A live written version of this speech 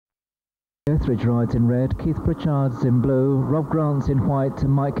Earthridge rides in red, Keith Pritchard's in blue, Rob Grant's in white,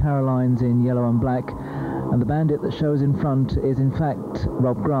 and Mike Caroline's in yellow and black. And the bandit that shows in front is in fact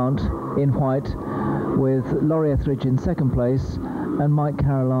Rob Grant in white, with Laurie Etheridge in second place and Mike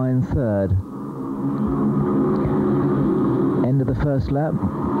Caroline third. End of the first lap.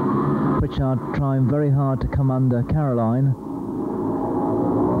 Pritchard trying very hard to come under Caroline.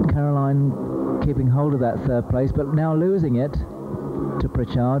 Caroline keeping hold of that third place, but now losing it to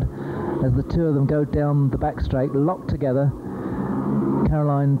Pritchard as the two of them go down the back straight, locked together.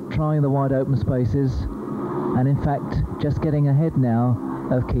 Caroline trying the wide open spaces, and in fact just getting ahead now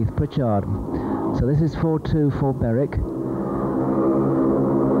of Keith Pritchard. So this is 4-2 for Berwick,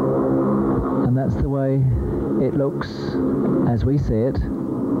 and that's the way it looks as we see it,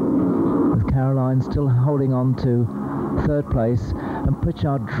 with Caroline still holding on to third place and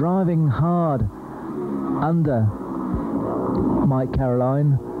Pritchard driving hard under Mike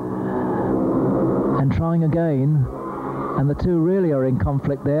Caroline and trying again, and the two really are in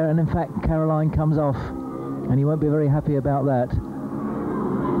conflict there, and in fact Caroline comes off and he won't be very happy about that.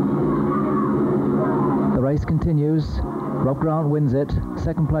 The race continues. Rob Grant wins it,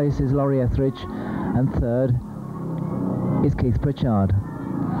 second place is Laurie Etheridge, and third is Keith Pritchard.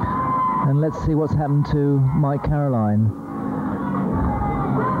 And let's see what's happened to Mike Caroline.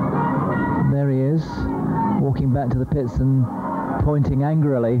 There he is, walking back to the pits and pointing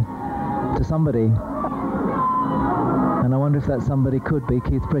angrily to somebody. And I wonder if that somebody could be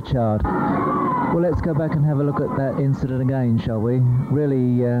Keith Pritchard. Well, let's go back and have a look at that incident again, shall we?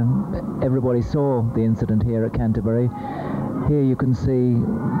 Really, everybody saw the incident here at Canterbury. Here you can see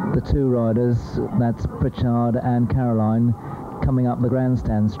the two riders, that's Pritchard and Caroline, coming up the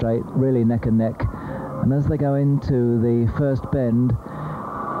grandstand straight, really neck and neck. And as they go into the first bend,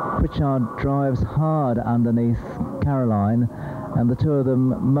 Pritchard drives hard underneath Caroline, and the two of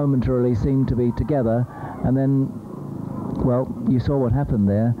them momentarily seem to be together, and then, well, you saw what happened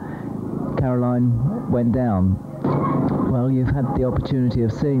there. Caroline went down. Well, you've had the opportunity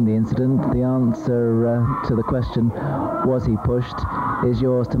of seeing the incident. The answer to the question, was he pushed, is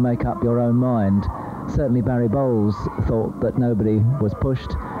yours to make up your own mind. Certainly Barry Bowles thought that nobody was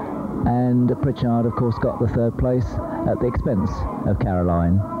pushed, and Pritchard of course got the third place at the expense of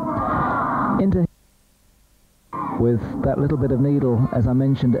Caroline. Into with that little bit of needle, as I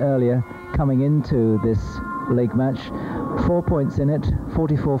mentioned earlier, coming into this league match. 4 points in it,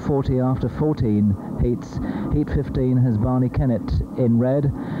 44-40 after 14 heats. Heat 15 has Barney Kennett in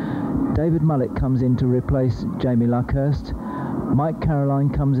red. David Mullett comes in to replace Jamie Luckhurst. Mike Caroline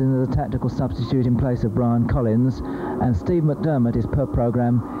comes in as a tactical substitute in place of Brian Collins, and Steve McDermott is per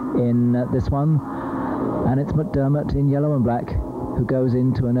programme in this one, and it's McDermott in yellow and black who goes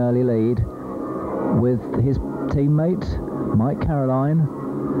into an early lead with his teammate Mike Caroline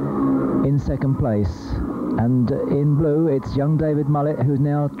in second place. And in blue it's young David Mullett, who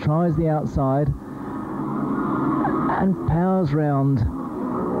now tries the outside and powers round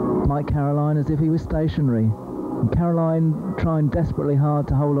Mike Caroline as if he was stationary. And Caroline, trying desperately hard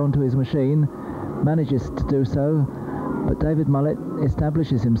to hold on to his machine, manages to do so, but David Mullett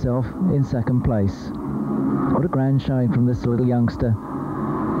establishes himself in second place. What a grand showing from this little youngster.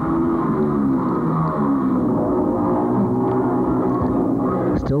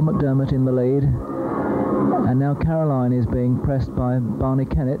 Still McDermott in the lead, and now Caroline is being pressed by Barney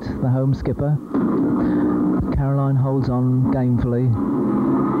Kennett, the home skipper. Caroline holds on gamefully.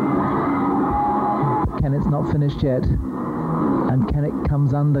 Kennett's not finished yet, and Kennett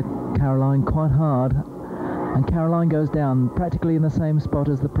comes under Caroline quite hard, and Caroline goes down practically in the same spot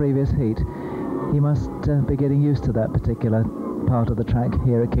as the previous heat. He must be getting used to that particular part of the track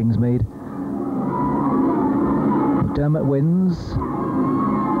here at Kingsmead. McDermott wins,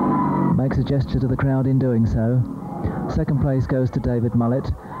 makes a gesture to the crowd in doing so. Second place goes to David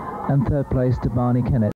Mullett, and third place to Barney Kennett.